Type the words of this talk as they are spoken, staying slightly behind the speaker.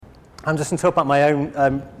I'm just going to talk about my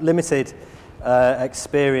own limited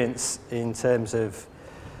experience in terms of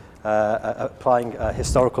applying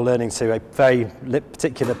historical learning to a very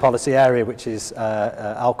particular policy area, which is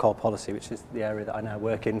alcohol policy, which is the area that I now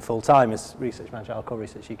work in full-time as Research Manager at Alcohol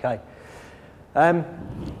Research UK.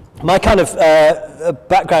 My kind of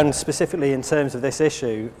background specifically in terms of this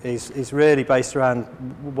issue is really based around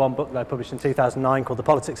one book that I published in 2009 called The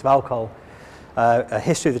Politics of Alcohol, a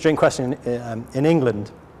history of the drink question in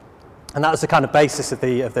England. And that was the kind of basis of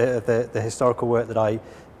the historical work that I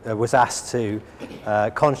was asked to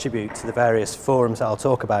contribute to the various forums that I'll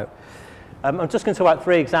talk about. I'm just going to talk about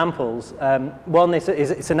three examples. One is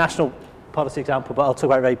it's a national policy example, but I'll talk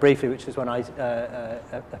about it very briefly, which is when I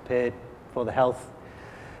appeared for the Health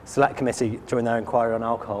Select Committee during their inquiry on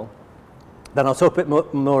alcohol. Then I'll talk a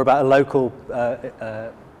bit more about a local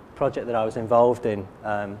project that I was involved in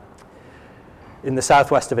the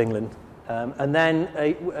southwest of England. And then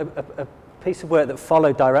a piece of work that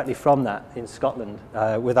followed directly from that in Scotland,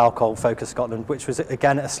 with Alcohol Focus Scotland, which was,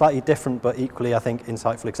 again, a slightly different but equally, I think,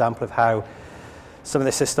 insightful example of how some of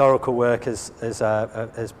this historical work has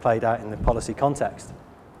played out in the policy context.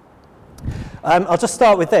 I'll just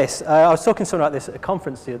start with this. I was talking to someone about this at a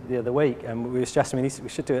conference the other week, and we were suggesting we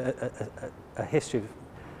should do a history of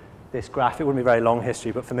this graph. It wouldn't be a very long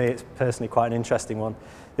history, but for me it's personally quite an interesting one.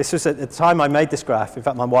 This was at the time I made this graph. In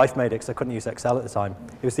fact, my wife made it because I couldn't use Excel at the time.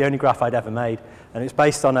 It was the only graph I'd ever made, and it's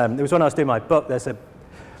based on, it was when I was doing my book. There's a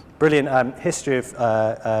brilliant history of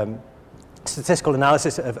statistical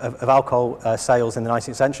analysis of alcohol sales in the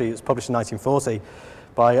 19th century. It was published in 1940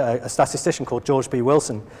 by a statistician called George B.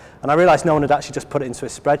 Wilson. And I realized no one had actually just put it into a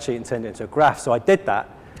spreadsheet and turned it into a graph, so I did that.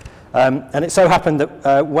 And it so happened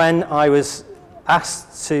that when I was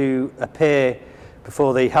asked to appear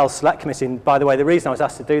before the Health Select Committee, and by the way, the reason I was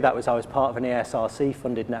asked to do that was I was part of an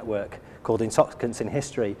ESRC-funded network called Intoxicants in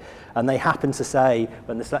History, and they happened to say,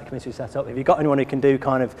 when the Select Committee was set up, have you got anyone who can do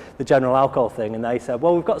kind of the general alcohol thing? And they said,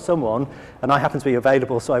 well, we've got someone, and I happened to be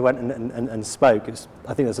available, so I went and spoke. I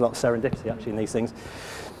think there's a lot of serendipity, actually, in these things.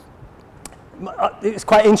 It was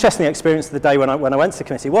quite an interesting experience of the day when I went to the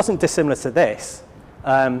committee. It wasn't dissimilar to this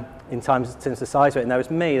in terms of the size of it, and there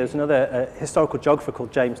was me, there was another historical geographer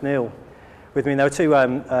called James Neal with me, and there were two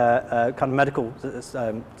kind of medical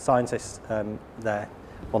scientists there,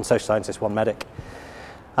 one social scientist, one medic.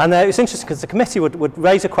 And it was interesting because the committee would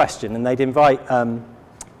raise a question and they'd invite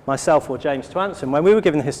myself or James to answer. And when we were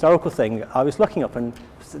given the historical thing, I was looking up and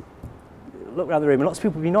looked around the room and lots of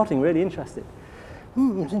people would be nodding, really interested. It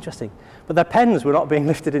was interesting. But their pens were not being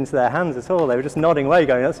lifted into their hands at all. They were just nodding away,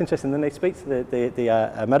 going, that's interesting. And then they'd speak to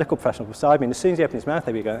the medical professional beside me, and as soon as he opened his mouth,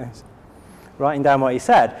 they'd be going, writing down what he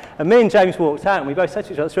said. And me and James walked out, and we both said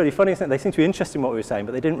to each other, that's really funny, isn't it? They seemed to be interested in what we were saying,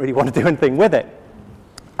 but they didn't really want to do anything with it.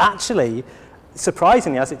 Actually,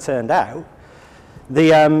 surprisingly, as it turned out,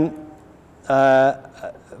 the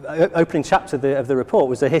opening chapter of the report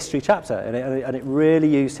was a history chapter, and it really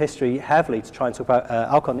used history heavily to try and talk about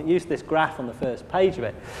alcohol, and it used this graph on the first page of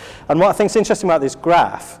it. And what I think is interesting about this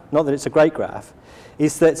graph, not that it's a great graph,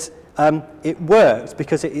 is that it worked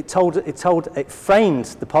because it framed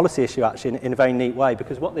the policy issue actually in a very neat way,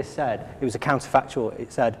 because what this said, it was a counterfactual.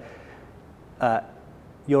 It said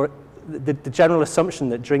the general assumption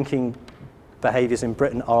that drinking behaviours in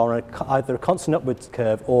Britain are on either a constant upwards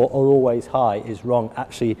curve or always high is wrong.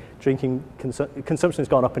 Actually, drinking consumption has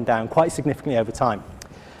gone up and down quite significantly over time.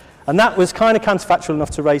 And that was kind of counterfactual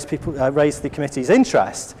enough to raise the committee's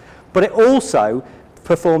interest, but it also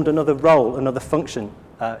performed another role, another function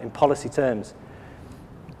in policy terms.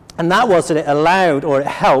 And that was that it allowed, or it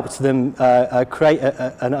helped them create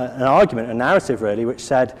an argument, a narrative really, which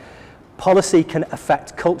said policy can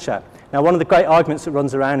affect culture. Now, one of the great arguments that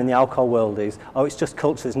runs around in the alcohol world is, oh, it's just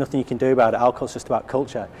culture, there's nothing you can do about it, alcohol's just about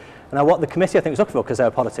culture. And now what the committee, I think, was looking for, because they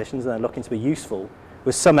were politicians and they're looking to be useful,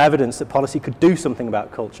 was some evidence that policy could do something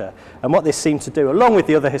about culture. And what this seemed to do, along with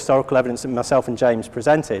the other historical evidence that myself and James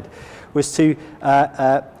presented, was to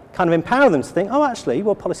kind of empower them to think, oh, actually,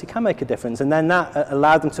 well, policy can make a difference. And then that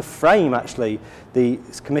allowed them to frame, actually, the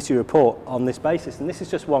committee report on this basis. And this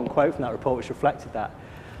is just one quote from that report which reflected that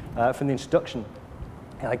from the introduction.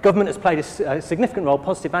 Government has played a significant role,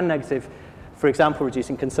 positive and negative, for example,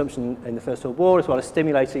 reducing consumption in the First World War, as well as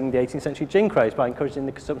stimulating the 18th century gin craze by encouraging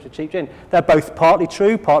the consumption of cheap gin. They're both partly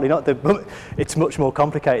true, partly not. It's much more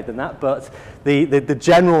complicated than that, but the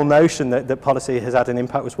general notion that policy has had an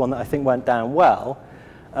impact was one that I think went down well.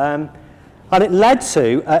 And it led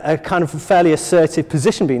to a kind of fairly assertive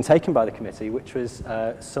position being taken by the committee, which was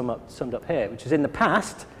summed up here, which is in the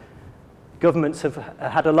past, governments have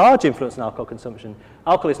had a large influence on alcohol consumption.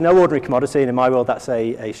 Alcohol is no ordinary commodity, and in my world that's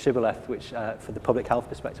a shibboleth which, for the public health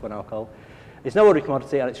perspective on alcohol. It's no ordinary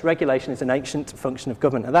commodity, and its regulation is an ancient function of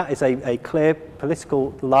government. And that is a clear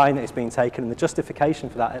political line that is being taken, and the justification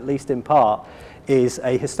for that, at least in part, is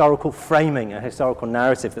a historical framing, a historical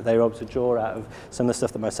narrative that they were able to draw out of some of the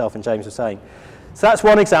stuff that myself and James were saying. So that's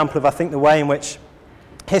one example of, I think, the way in which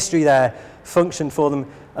history there functioned for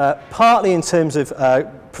them, partly in terms of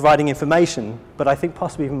providing information, but I think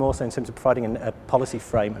possibly even more so in terms of providing a policy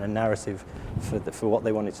frame and a narrative for what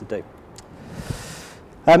they wanted to do.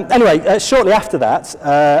 Anyway, shortly after that,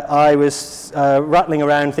 I was rattling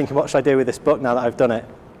around thinking, what should I do with this book now that I've done it?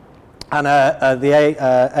 And the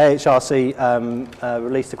AHRC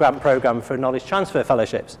released a grant programme for knowledge transfer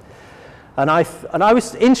fellowships. And I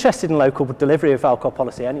was interested in local delivery of alcohol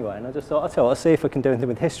policy anyway, and I just thought, I'll see if I can do anything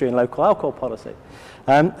with history and local alcohol policy.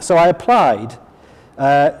 So I applied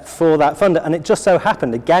for that fund, and it just so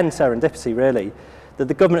happened, again serendipity really, that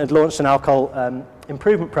the government had launched an alcohol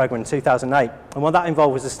improvement programme in 2008, and what that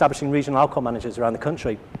involved was establishing regional alcohol managers around the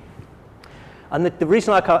country. And the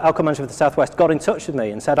regional alcohol manager for the South West got in touch with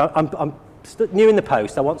me and said, I'm new in the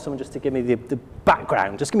post, I want someone just to give me the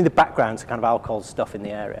background, just give me the background to kind of alcohol stuff in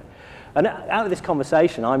the area. And out of this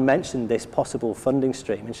conversation, I mentioned this possible funding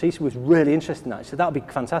stream, and she was really interested in that. She said, that would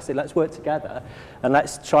be fantastic, let's work together, and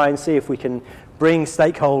let's try and see if we can bring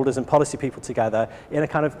stakeholders and policy people together in a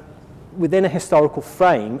kind of within a historical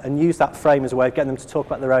frame, and use that frame as a way of getting them to talk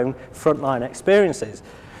about their own frontline experiences.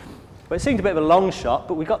 But it seemed a bit of a long shot,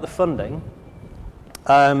 but we got the funding,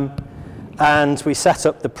 and we set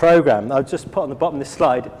up the programme. I'll just put on the bottom of this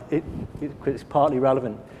slide, it's partly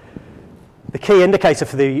relevant. The key indicator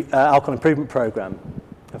for the alcohol improvement programme,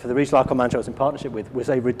 and for the regional alcohol manager I was in partnership with, was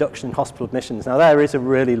a reduction in hospital admissions. Now there is a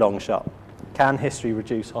really long shot. Can history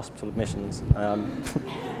reduce hospital admissions?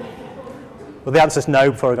 Well, the answer is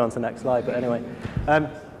no before I go on to the next slide, but anyway.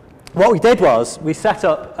 What we did was we set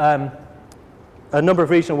up a number of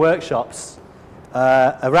regional workshops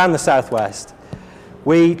around the Southwest.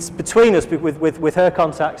 Between us, with her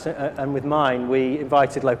contacts and with mine, we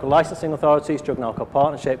invited local licensing authorities, drug and alcohol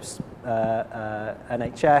partnerships,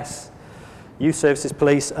 NHS, youth services,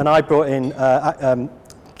 police, and I brought in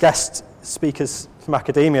guest speakers from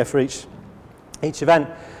academia for each event.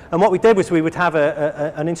 And what we did was we would have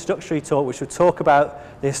an introductory talk which would talk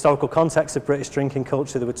about the historical context of British drinking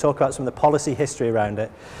culture, that would talk about some of the policy history around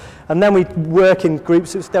it. And then we'd work in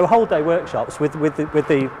groups. There were whole day workshops with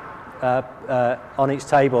the on each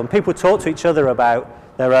table, and people would talk to each other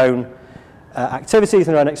about their own activities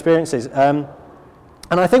and their own experiences.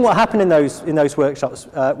 And I think what happened in those workshops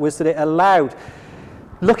was that it allowed,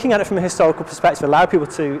 looking at it from a historical perspective, allowed people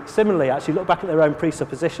to similarly actually look back at their own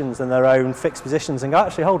presuppositions and their own fixed positions and go,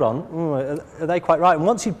 actually, hold on, are they quite right? And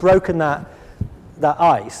once you'd broken that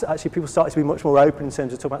ice, actually people started to be much more open in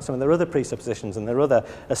terms of talking about some of their other presuppositions and their other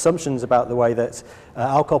assumptions about the way that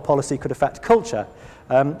alcohol policy could affect culture.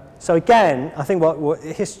 So again, I think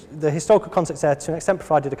the historical context there to an extent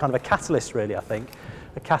provided a kind of a catalyst really, I think,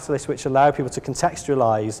 a catalyst which allowed people to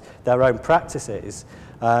contextualise their own practices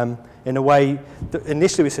in a way that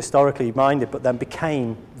initially was historically minded but then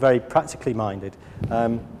became very practically minded.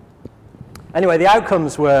 Anyway, the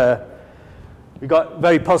outcomes were, we got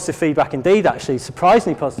very positive feedback indeed, actually,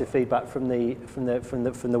 surprisingly positive feedback from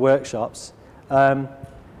the workshops.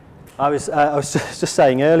 I was just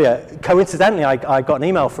saying earlier, coincidentally, I got an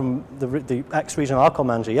email from the ex-regional alcohol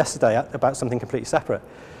manager yesterday about something completely separate.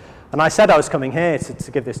 And I said I was coming here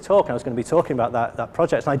to give this talk, and I was going to be talking about that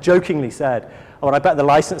project. And I jokingly said, and I bet the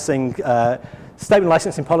licensing, statement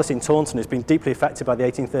licensing policy in Taunton has been deeply affected by the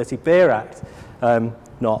 1830 Beer Act.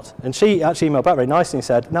 Not. And she actually emailed back very nicely and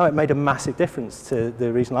said, no, it made a massive difference to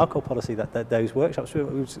the regional alcohol policy, that those workshops. It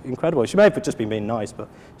was incredible. She may have just been being nice, but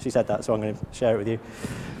she said that, so I'm going to share it with you.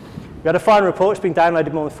 We had a final report. It's been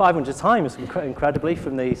downloaded more than 500 times, incredibly,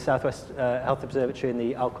 from the Southwest Health Observatory and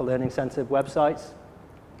the Alcohol Learning Centre websites.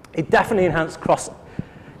 It definitely enhanced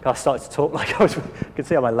I started to talk like I could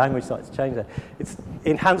see how my language started to change there. It's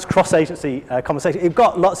enhanced cross-agency conversation. It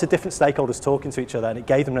got lots of different stakeholders talking to each other, and it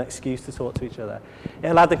gave them an excuse to talk to each other. It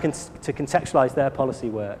allowed them to contextualise their policy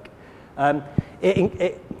work.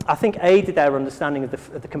 It, I think, aided their understanding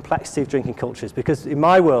of the complexity of drinking cultures, because in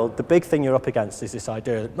my world, the big thing you're up against is this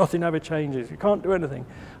idea that nothing ever changes, you can't do anything.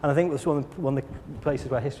 And I think that's one of the places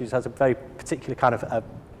where history has a very particular kind of a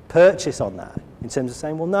purchase on that, in terms of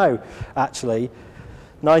saying, well, no, actually,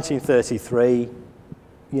 1933,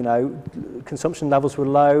 consumption levels were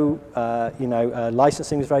low,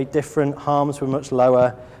 licensing was very different, harms were much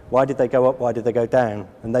lower. Why did they go up? Why did they go down?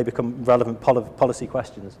 And they become relevant policy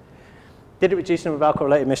questions. Did it reduce the number of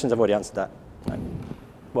alcohol-related emissions? I've already answered that. No.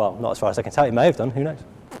 Well, not as far as I can tell. It may have done. Who knows?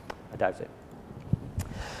 I doubt it.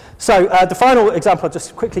 So the final example I'll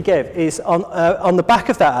just quickly give is on the back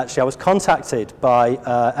of that, actually, I was contacted by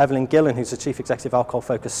Evelyn Gillen, who's the Chief Executive Alcohol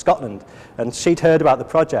Focus Scotland, and she'd heard about the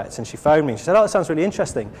project, and she phoned me, and she said, oh, that sounds really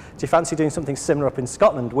interesting. Do you fancy doing something similar up in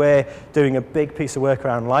Scotland? We're doing a big piece of work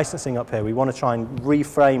around licensing up here. We want to try and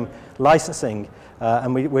reframe licensing,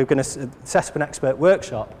 and we're going to set up an expert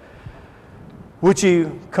workshop. Would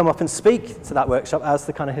you come up and speak to that workshop as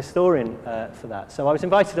the kind of historian for that? So I was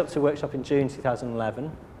invited up to a workshop in June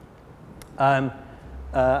 2011. And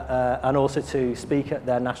also to speak at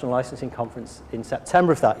their National Licensing Conference in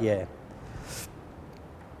September of that year.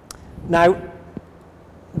 Now,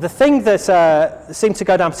 the thing that seemed to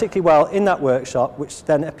go down particularly well in that workshop, which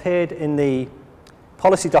then appeared in the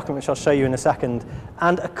policy document, which I'll show you in a second,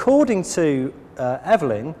 and according to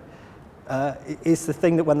Evelyn, is the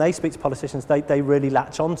thing that when they speak to politicians, they really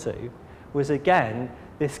latch onto, was again,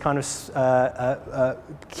 this kind of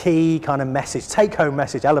key kind of message, take-home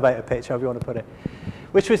message, elevator pitch, however you want to put it,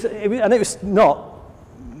 which was, and it was not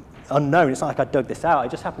unknown, it's not like I dug this out, I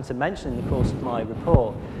just happened to mention in the course of my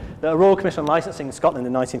report that a Royal Commission on Licensing in Scotland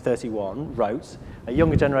in 1931 wrote, a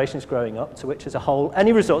younger generation is growing up to which as a whole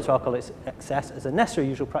any resort to alcohol excess as a necessary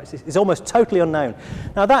usual practice is almost totally unknown.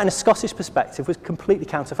 Now that in a Scottish perspective was completely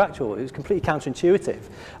counterfactual, it was completely counterintuitive.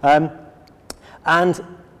 And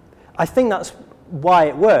I think that's why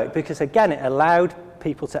it worked, because again it allowed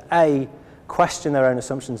people to A, question their own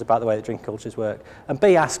assumptions about the way that drinking cultures work, and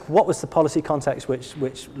B, ask what was the policy context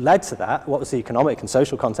which led to that, what was the economic and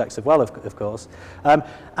social context as well, of course,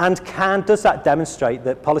 and does that demonstrate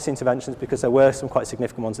that policy interventions, because there were some quite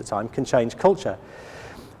significant ones at the time, can change culture.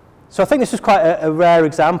 So I think this was quite a rare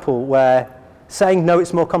example where saying no,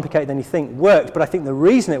 it's more complicated than you think worked, but I think the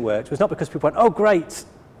reason it worked was not because people went, oh great,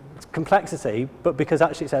 complexity, but because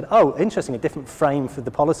actually it said, oh, interesting, a different frame for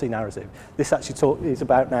the policy narrative. This actually is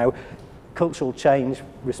about now cultural change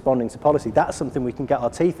responding to policy. That's something we can get our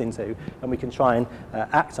teeth into and we can try and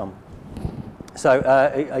act on. So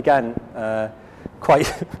again,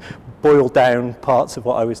 quite boiled down parts of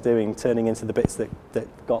what I was doing, turning into the bits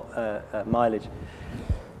that got mileage.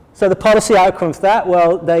 So the policy outcome of that,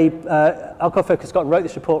 well, Alcohol Focus Scotland wrote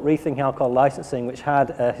this report, Rethinking Alcohol Licensing, which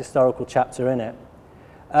had a historical chapter in it.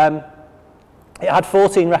 It had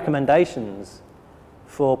 14 recommendations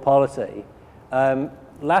for policy.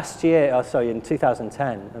 Last year, in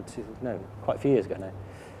 2010, quite a few years ago now,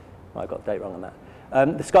 I got the date wrong on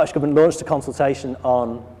that, the Scottish Government launched a consultation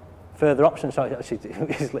on further options, actually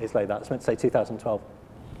it's like that, it's meant to say 2012,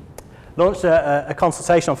 launched a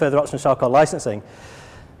consultation on further options to alcohol licensing.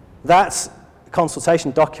 That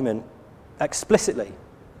consultation document explicitly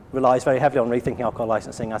relies very heavily on rethinking alcohol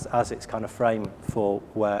licensing as its kind of frame for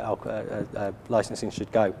where licensing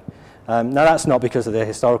should go. Now that's not because of the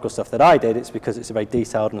historical stuff that I did, it's because it's a very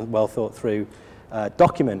detailed and well thought through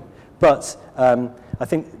document. But I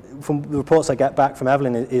think from the reports I get back from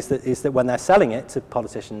Evelyn is that when they're selling it to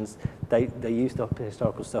politicians, they use the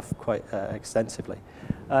historical stuff quite extensively.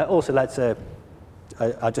 Also led to,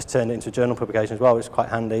 I just turned it into a journal publication as well, which is quite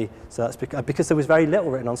handy. So that's because there was very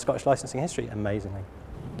little written on Scottish licensing history, amazingly.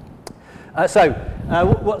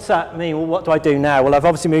 What's that mean? Well, what do I do now? Well, I've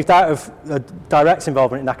obviously moved out of direct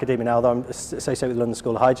involvement in academia now, though I'm associated with the London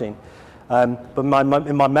School of Hygiene. But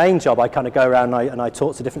in my main job, I kind of go around and I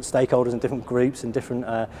talk to different stakeholders and different groups and different...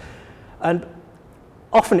 and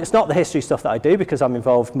often it's not the history stuff that I do because I'm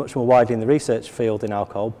involved much more widely in the research field in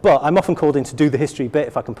alcohol, but I'm often called in to do the history bit,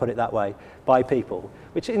 if I can put it that way, by people,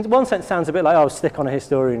 which in one sense sounds a bit like, oh, stick on a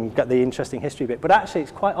historian and get the interesting history bit, but actually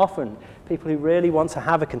it's quite often people who really want to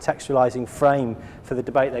have a contextualising frame for the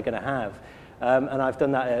debate they're going to have. And I've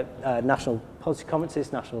done that at national policy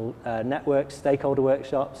conferences, national networks, stakeholder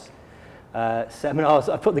workshops, seminars.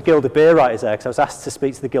 I put the Guild of Beer Writers there because I was asked to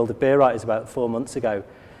speak to the Guild of Beer Writers about 4 months ago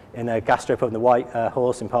in a gastropub in the White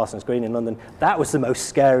Horse in Parsons Green in London. That was the most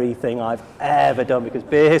scary thing I've ever done because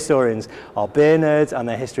beer historians are beer nerds and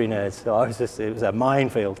they're history nerds. So it was a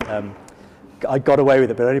minefield. I got away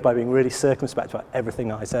with it, but only by being really circumspect about everything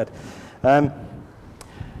that I said.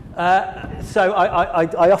 So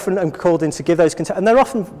I often am called in to give those and they're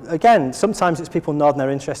often, again, sometimes it's people nod and they're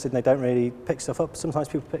interested and they don't really pick stuff up. Sometimes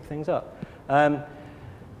people pick things up.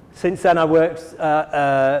 Since then, I worked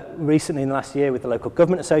recently in the last year with the Local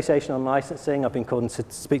Government Association on licensing. I've been called in to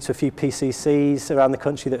speak to a few PCCs around the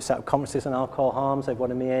country that set up conferences on alcohol harms. They've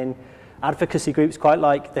wanted me in. Advocacy groups quite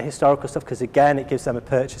like the historical stuff because, again, it gives them a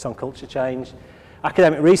purchase on culture change.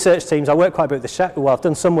 Academic research teams, I work quite a bit with I've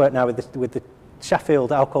done some work now with the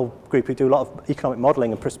Sheffield Alcohol Group who do a lot of economic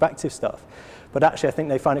modelling and prospective stuff. But actually, I think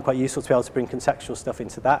they find it quite useful to be able to bring contextual stuff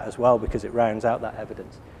into that as well, because it rounds out that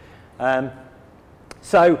evidence. I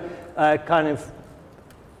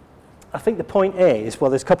think the point is, well,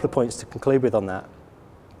 there's a couple of points to conclude with on that.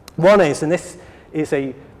 One is, and this is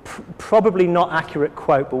a probably not accurate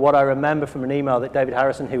quote, but what I remember from an email that David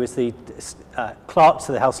Harrison, who was the clerk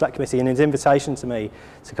to the Health Select Committee, in his invitation to me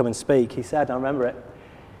to come and speak, he said, I remember it,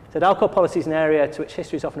 he said, alcohol policy is an area to which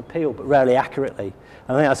history is often appealed, but rarely accurately.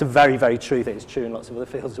 And I think that's a very, very true thing. It's true in lots of other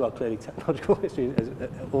fields as well, clearly technological history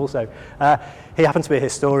also. He happened to be a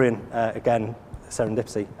historian, again,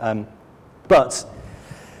 serendipity. But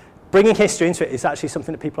bringing history into it is actually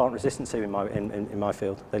something that people aren't resistant to in my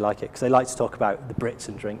field. They like it because they like to talk about the Brits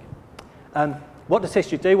and drink. What does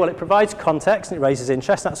history do? Well, it provides context and it raises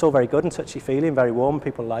interest. That's all very good and touchy-feely and very warm.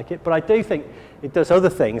 People like it. But I do think it does other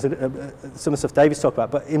things, some of the stuff David's talked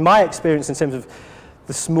about. But in my experience, in terms of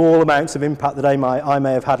the small amounts of impact that I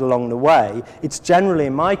may have had along the way, it's generally,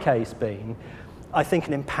 in my case, been, I think,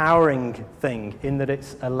 an empowering thing in that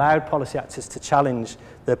it's allowed policy actors to challenge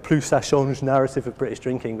the plus ça change narrative of British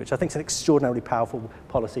drinking, which I think is an extraordinarily powerful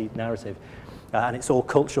policy narrative. And it's all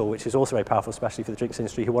cultural, which is also very powerful, especially for the drinks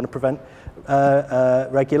industry who want to prevent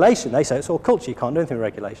regulation. They say it's all culture, you can't do anything with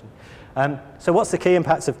regulation. So what's the key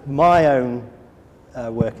impacts of my own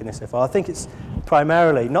work in this so far? I think it's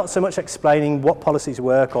primarily not so much explaining what policies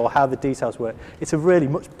work or how the details work. It's a really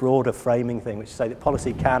much broader framing thing, which is to say that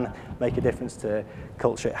policy can make a difference to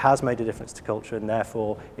culture. It has made a difference to culture, and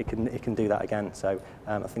therefore it can do that again. So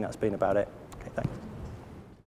I think that's been about it. Okay, thanks.